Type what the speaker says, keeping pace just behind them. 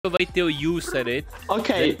wait till you said it.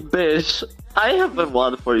 Okay, bitch. I have a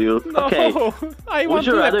one for you. No, okay. I Would want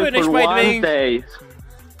you to rather finish for my one drink. day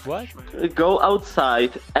What? go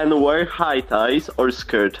outside and wear high ties or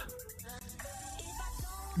skirt?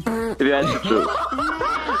 If you answer true.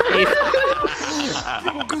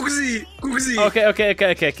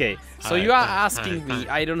 Okay. So you are asking me,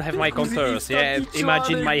 I don't have my contours, yeah?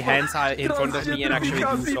 Imagine my hands are in front of me and actually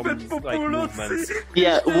do some like movements.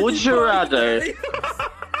 Yeah, would you rather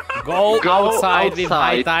Go outside with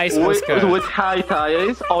high ties or skirt? with high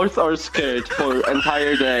ties or skirt for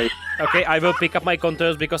entire day? Okay, I will pick up my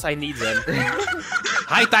contours because I need them.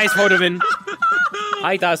 High ties for the win.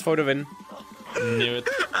 High ties for the win. Knew it.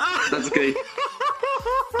 That's gay.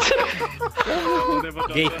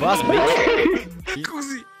 Gay plus,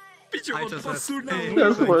 bitch.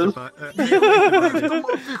 That's worse.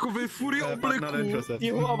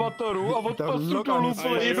 Jeho avataru a od pasu dolů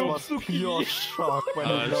bude jenom suchý.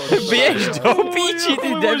 Běž do píči,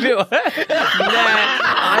 ty debil. Ne,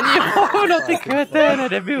 ani hovno, ty kreténe,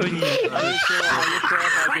 debilní.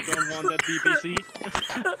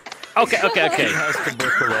 Okay.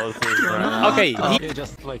 Okay.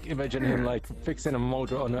 Just like imagine him like fixing a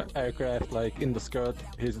motor on an aircraft, like in the skirt,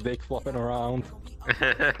 his dick flopping around.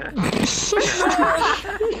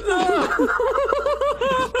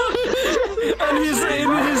 And he's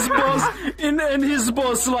in his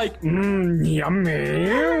boss like yummy.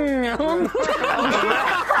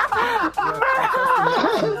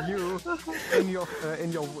 You in your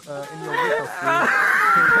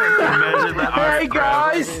Imagine the Hey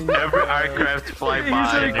guys! Every aircraft fly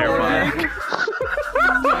by nearby.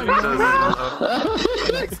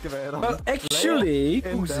 Well, actually,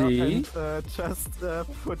 Uzi, just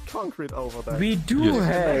put concrete over there. We do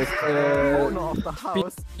have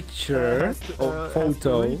a picture or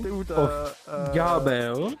photo of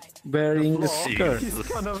Gabel wearing a skirt.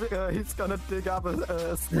 He's gonna dig up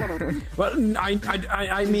a skirt. Well,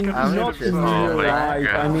 I mean not in real life.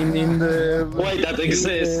 I mean in the Wait, that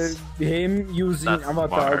exists. Him using That's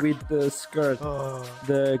avatar smart. with the skirt,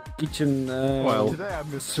 the kitchen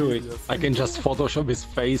suit. I can just Photoshop his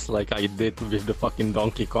face like I did with the fucking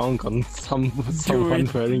Donkey Kong on someone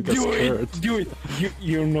wearing a skirt. Do it!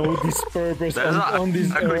 You know this purpose There's on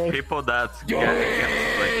this actually earth. people that get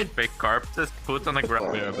like fake corpses put on a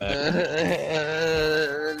ground mirror back.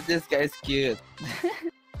 This guy's cute.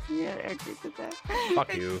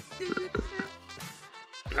 Fuck you.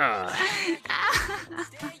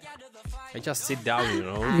 I just sit down, you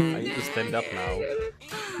know. I need to stand up now.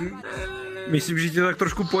 Myslím, že tě tak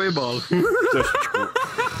trošku pojebal. Trošičku.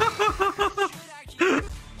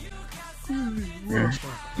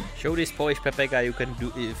 Show this Polish Pepega, you can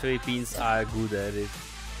do it. Philippines are good at it.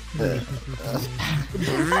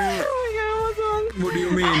 What do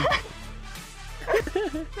you mean?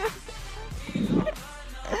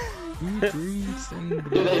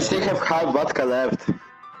 Dude, I still have half vodka left.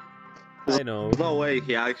 I know. No way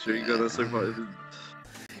he actually gonna survive.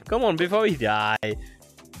 Come on, before we die.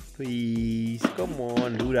 Please, come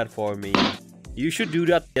on, do that for me. You should do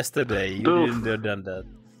that yesterday. You didn't do that.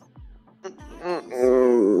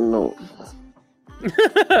 No.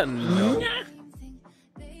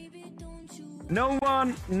 No.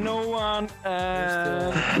 No one.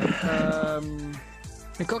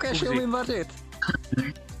 Koukej, že umím vařit.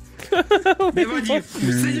 Nevadí,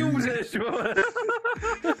 stejně umřeš, vole.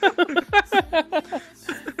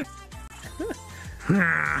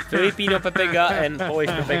 Filipino Pepega and Polish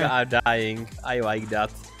Pepega are dying. I like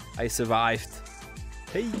that. I survived.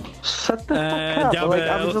 Hey. Shut the fuck up. Like,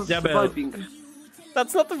 I'm just vibing.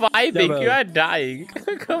 That's not vibing, Double. you are dying.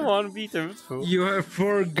 Come on, be truthful. You have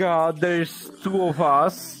forgot there's two of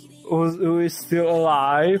us who is still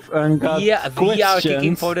alive and got Yeah, we are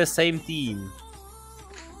kicking questions. for the same team.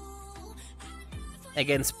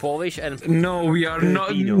 Against Polish and No, we are not.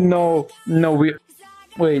 Filipino. No, we.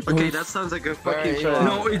 Wait. Okay, who's- that sounds like a fucking Furry, show.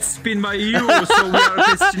 No, it's spin by you, so we are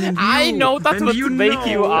questioning you. I know that And would you wake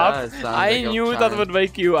you know- up. Yeah, it sounds I like a knew that plan. would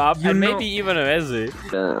wake you up, You and know- maybe even Rezi.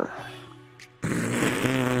 Yeah.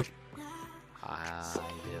 I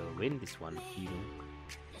will win this one, you know.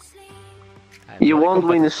 You won't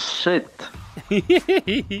win shit.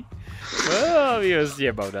 Well, we'll see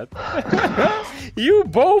about that. You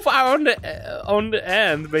both are on the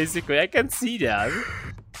end, basically. I can see that.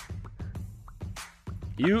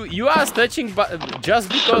 You are stretching, but just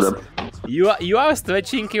because you are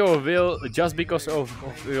stretching your will just because of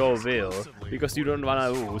your will, because you don't wanna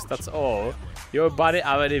lose. That's all. Your body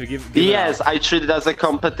already give Yes, up. I treat it as a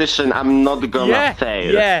competition. I'm not gonna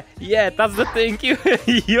fail. Yeah. That's the thing.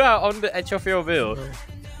 You are on the edge of your will.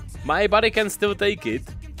 My body can still take it,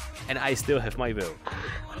 and I still have my will.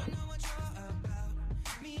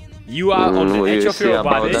 You are on the edge We'll of see your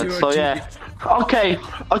about body. that. So yeah.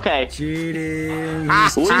 Okay. Cheating.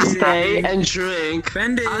 We stay and drink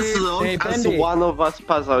Bendy. as long Hey, as Bendy. one of us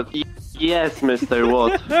pass out. Yes, Mr.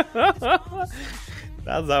 What?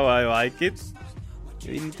 That's how I like it.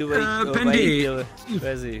 You need to wait,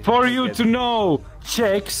 Bendy. For you to know,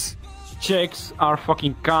 Czechs are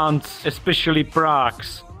fucking cunts, especially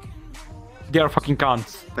Prags. They are fucking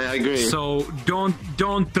cunts. I agree. So don't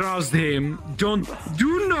trust him. Do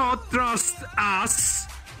not trust us.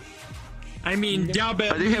 I mean,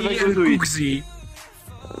 Diabel do you have me a and good Kuxi.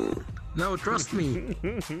 No, trust me.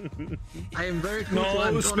 I am very cool.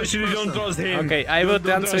 No, especially don't trust him. Okay, I will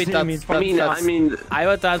translate that. I mean, I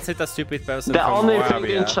will translate a stupid person the from only thing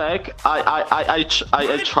Moravia. in Czech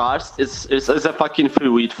I trust is a fucking free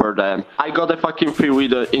weed for them. I got a fucking free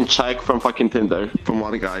weed in Czech from fucking Tinder from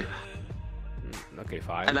one guy, Okay,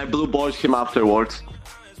 fine. and I blue balled him afterwards.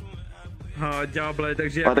 Diable,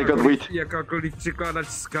 takže But I got weed. jakákoliv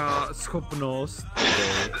překladačská schopnost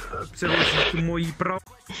přeložit tu mojí pravdu.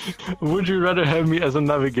 Would you rather have me as a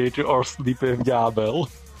navigator or sleep with Diabel?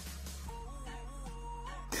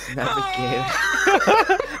 Navigate.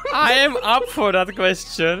 I am up for that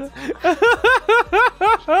question.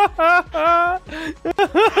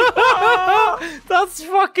 That's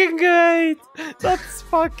fucking great. That's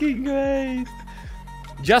fucking great.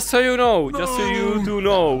 Just so you know, just so you two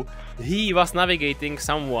know, he was navigating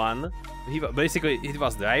someone. Basically, it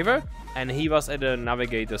was driver, and he was at the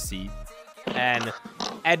navigator seat. And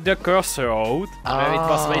at the crossroad, where it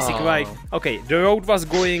was basically like, okay, the road was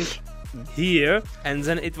going here, and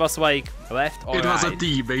then it was like left or It was a right.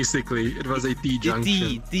 T, basically. It was a T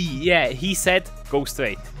junction. T, yeah, he said go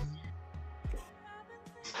straight.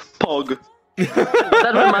 Pog.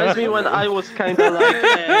 That reminds me when I was kind of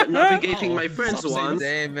like navigating my friends once.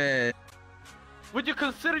 David. Would you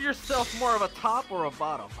consider yourself more of a top or a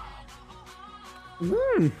bottom?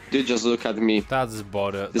 Dude, just look at me. That's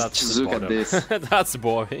boring. That's Just look at boring. this. That's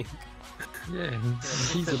boring. Yeah,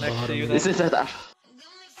 he's a bottom. This is that.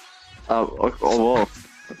 Oh, whoa.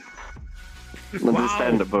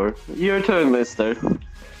 Understandable. Your turn, mister.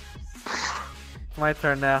 My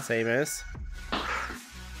turn now. Same as.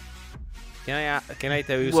 Can I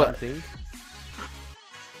tell you What? something?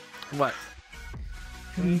 What?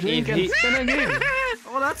 If he,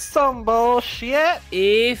 Well, that's some bullshit.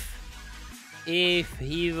 if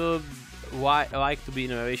he will like to be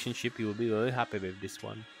in a relationship, he will be very happy with this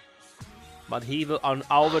one. But he will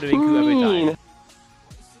overdrink you every time.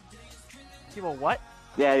 You will what?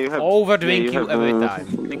 Yeah, you have. Overdrink yeah, you have, every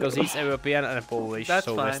time. Because he's European and Polish, That's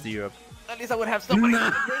so fine. West Europe. At least I would have somebody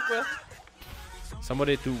to drink with.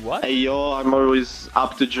 Somebody to what? Hey yo, I'm always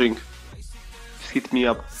up to drink. Just hit me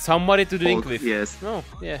up. Somebody to drink Oh, with. yes. No,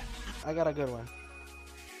 yeah. I got a good one.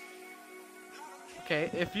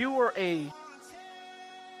 Okay, if you were a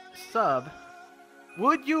sub,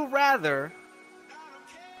 would you rather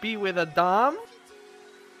be with a dom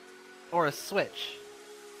or a switch?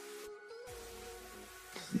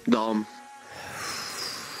 Dumb.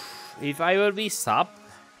 If I will be sub,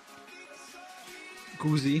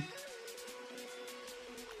 Kuzi.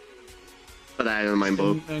 But I don't mind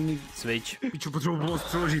both. switch. Piču, potřebuji bylo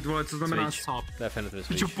přeložit, vole, co znamená Switch. sap. Definitely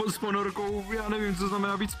Piču, switch. s ponorkou, já nevím, co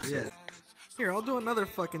znamená víc. Here, I'll do another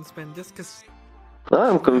fucking spin just cause.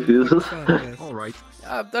 I'm confused. Alright.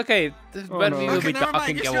 Okay, when we will Okay, be never mind,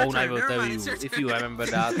 talking it's your alone, I turn, will never tell mind, you. it's your If turn. you remember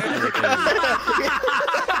that, I will tell you.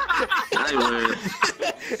 I will.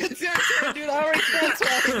 It's your turn, dude. I already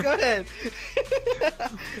said. Go ahead.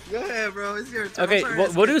 Go ahead, bro. It's your turn. Okay,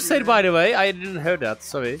 what do you say, by the way? I didn't hear that,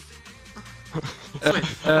 sorry.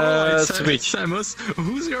 Switch. Samus,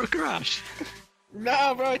 who's your crush?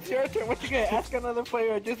 No, bro, it's your turn. What you gonna ask another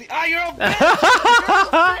player? Just ah, you're a bitch.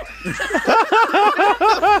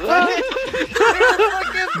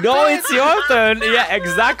 No, it's your turn. Yeah,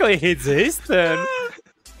 exactly. It's his turn.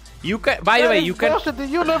 You can. By the way, you can. The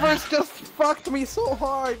universe just fucked me so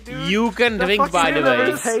hard, dude. You can The drink. By fucking the way,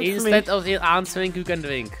 universe hates me. instead of answering, you can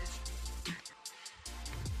drink.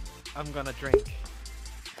 I'm gonna drink.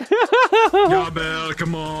 Diabel,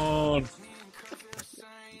 come on.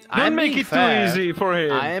 I'm make being it fair. too easy for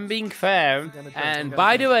him. I am being fair. drink, And I'm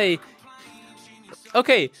by gonna the way,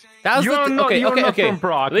 okay, that's You're the not- okay. you're Okay, not okay. from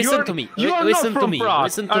Prague. Listen You're- to me. you are Listen not to from me. Prague,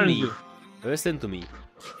 Listen to aren't me. you? Listen to me.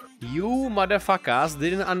 You motherfuckers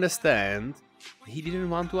didn't understand. He didn't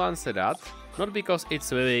want to answer that. Not because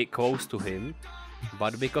it's really close to him,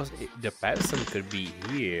 but because the person could be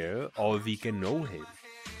here or we can know him.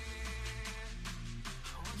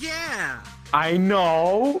 Yeah. I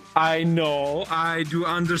know, I do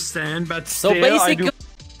understand, but So still, I do... basically,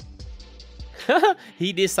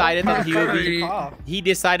 He decided that he will be. Cough. He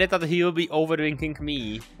decided that he will be over drinking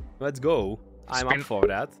me. Let's go. I'm up for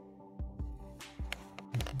that.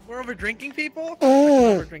 We're over drinking people?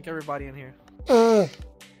 Over drink everybody in here.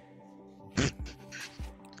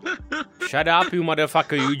 Shut up, you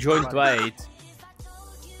motherfucker! You joined late.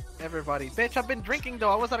 Everybody. Bitch, I've been drinking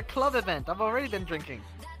though. I was at a club event. I've already been drinking.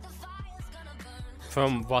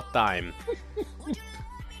 From what time?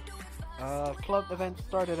 Club event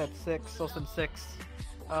started at 6, so since 6.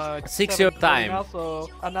 6 your time. Also,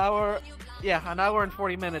 an hour. Yeah, an hour and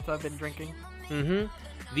 40 minutes I've been drinking.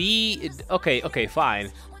 Okay,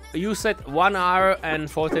 fine. You said 1 hour and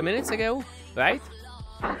 40 minutes ago, right?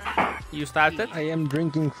 You started? I am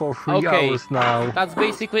drinking for 3 hours now. That's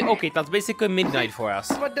basically that's basically midnight for us.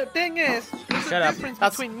 But the thing is, there's Shut a up. difference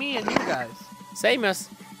That's between me and you guys. same as.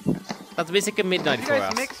 That's basically midnight You for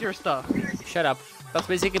guys us. mix your stuff. Shut up. That's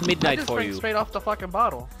basically I midnight just for drink you. straight off the fucking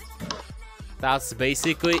bottle. That's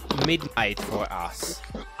basically midnight for us.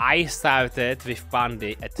 I started with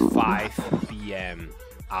Pandy at 5 PM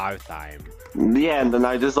our time. Yeah, and the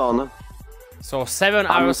night is on. So 7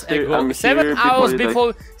 hours ago, I'm 7 here hours before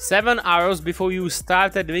you 7 hours before you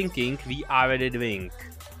started drinking, we already drink.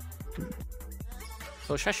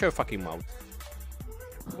 So shut your fucking mouth.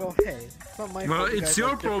 Well, hey, it's not my Well, fault. You it's guys your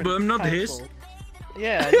have different problem, not time his. zones.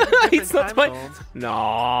 Yeah, it's not my-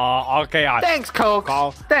 No, okay. Thanks, Coke.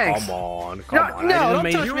 Thanks. Come on. No, I no, didn't don't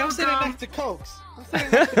mean- touch me. I'm sitting next to Cokes. I'm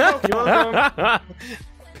sitting next to Cokes.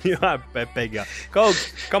 You are Pepega. Coke,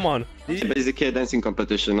 come on. Basically a dancing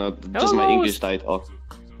competition, just my English title.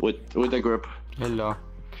 With the group. Hello.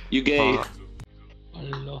 You gay.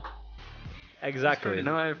 Hello. Exactly.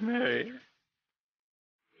 No, I'm married.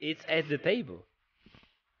 It's at the table.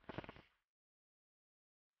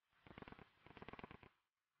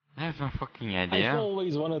 I have no fucking I've idea.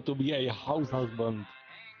 always wanted to be a house husband.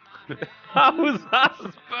 House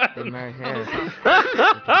husband. My hair.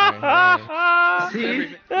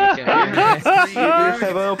 See? You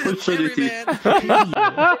have an opportunity.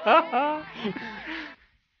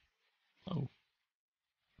 Oh.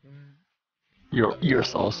 Your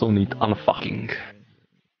ears also need unfucking.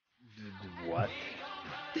 What?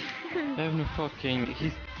 I have no fucking.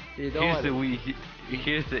 Here's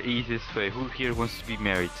the easiest way. Who here wants to be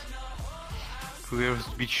married? Who here wants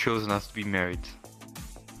to be chosen as to be married?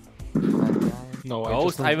 No,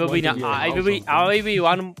 Ghost, I will be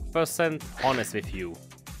 1% honest with you.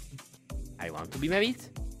 I want to be married,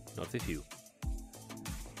 not with you.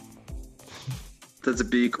 That's a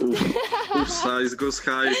big oof. Oof size goes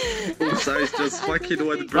high. Oof size just fucking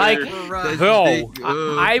went Like, bare. bro,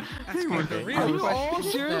 Are you all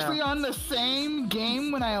seriously on the same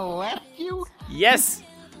game when I left you? yes,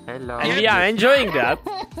 Hello. and we are enjoying that.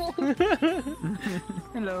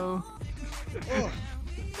 Hello.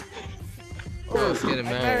 Oh, Let's get marry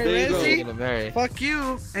married. There you go. Rezzy? Get him married. Fuck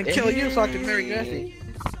you and kill you so I can marry Gracie.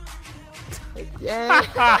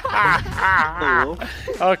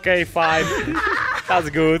 Okay, fine. That's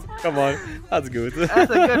good. Come on, that's good.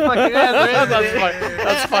 That's a good fucking answer,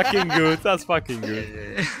 That's fucking good. That's fucking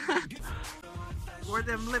good. Where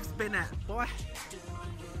them lips been at, boy?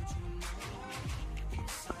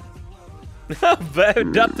 Where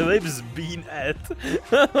that lips been at?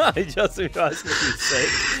 I just realized what you said.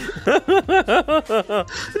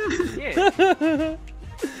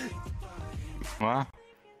 What?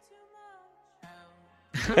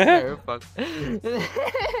 Fuck.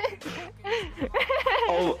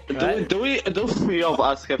 Oh, do three of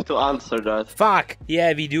us have to answer that? Fuck.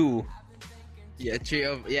 Yeah, we do. Yeah, three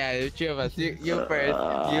of us. You first. You first.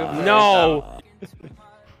 No.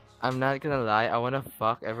 I'm not gonna lie. I wanna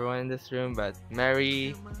fuck everyone in this room, but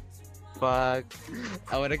marry, fuck.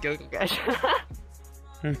 I wanna kill Kokesh.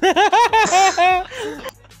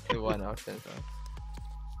 The one option.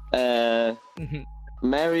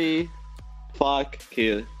 Marry, fuck,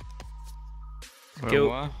 kill. Kill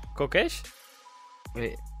What? Kokesh?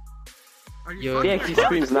 Wait. Are you You- fucking Yeah, he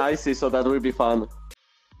screams nicely, so that will be fun.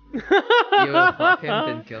 You will fuck him,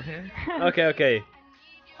 then kill him. Okay.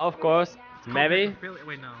 Of course. Maybe.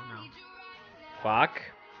 Wait, no. Fuck.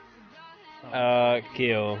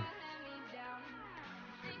 Kill.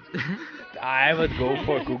 I would go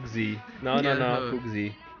for Cooksy. No,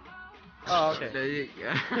 Cooksy. Oh, okay. There you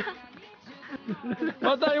go.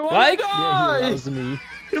 But I want Like- to die! Yeah, he loves me.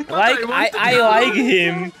 Like, I like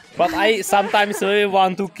him, but I sometimes really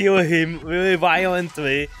want to kill him really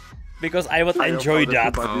violently. because I would enjoy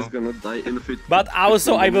that. Everybody's gonna die in 15 But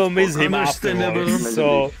also I will miss him Understandable. afterwards.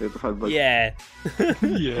 So yeah.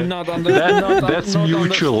 Yeah. Not under. That's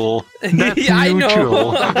mutual. That's Yeah, I know.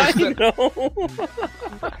 mutual. I know.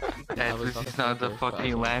 This is not a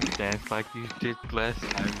fucking lamp dance like you did last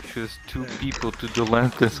time. Choose 2 people to do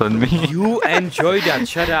lamp dance on me. You enjoy that.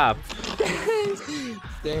 Shut up.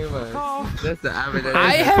 That's the evidence.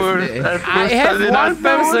 I have one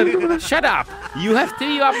person. Shut up. You have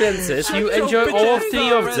 3 updances. You enjoy all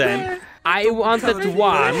 3 of them. I wanted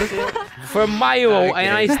one from my own,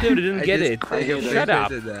 and I still didn't get it. Shut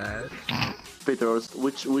up. Spit roast.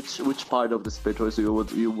 Which part of the spit roast you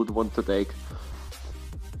would want to take?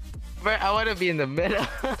 But I want to be in the middle.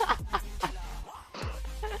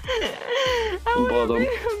 Bottom.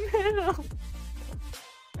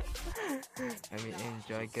 I mean,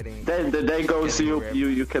 enjoy getting. Then goes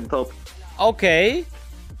you can top. Okay.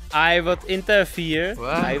 I would interfere. What?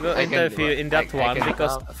 I will I can- interfere in that I one can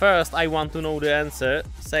because help. first I want to know the answer.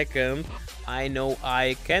 Second, I know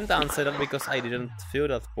I can't answer that because I didn't fill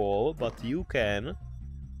that poll, but you can.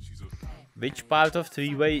 Which part of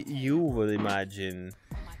 3-way you will imagine?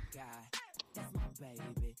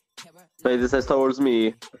 Wait, this is towards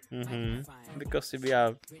me. Because we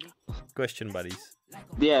are question buddies.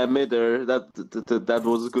 Yeah, midder. That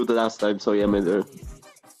was good last time, so yeah, midder.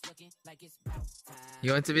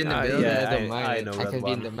 You want to be in the middle? yeah, I don't mind. I know I that can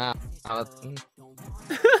be in one. the mouth.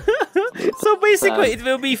 So basically, it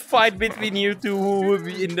will be fight between you two who will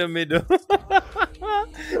be in the middle. But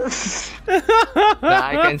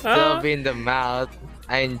I can still be in the mouth.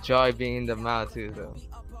 I enjoy being in the mouth too, though.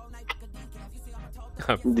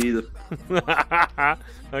 Indeed.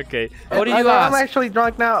 Okay. What do you I'm ask? actually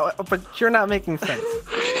drunk now, but you're not making sense.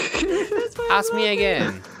 Ask me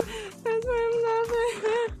again.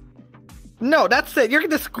 No, that's it. You're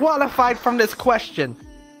disqualified from this question.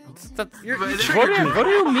 What do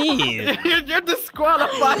you mean? You're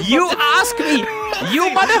disqualified. You ask me, you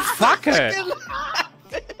motherfucker!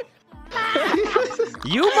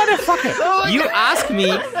 You motherfucker!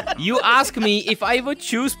 You ask me if I would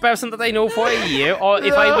choose person that I know for a year or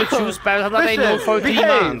if I would choose person that I know for 3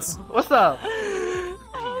 months. What's up?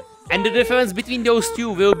 And the difference between those 2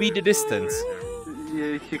 will be the distance.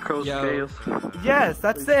 Yeah, he calls chaos. Yes,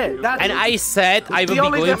 that's it. That's And I said I the will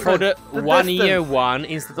only be going for the difference, the 1 year distance. one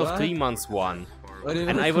instead of 3 months one.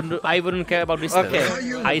 And I wouldn't care about distance.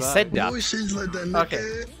 Okay. I said that.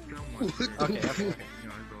 Okay. Okay.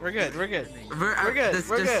 We're good. We're good. We're good.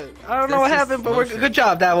 We're good. I don't know what happened, but we're good. Good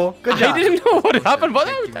job, Dabble. Good job. I didn't know what happened, but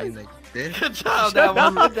Good job,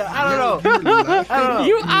 Dabble. Good job. I don't know.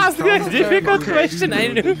 you asked a difficult question. I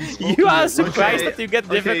knew you are surprised that you get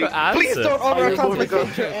difficult answers. Please don't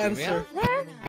overcomplicate your answer.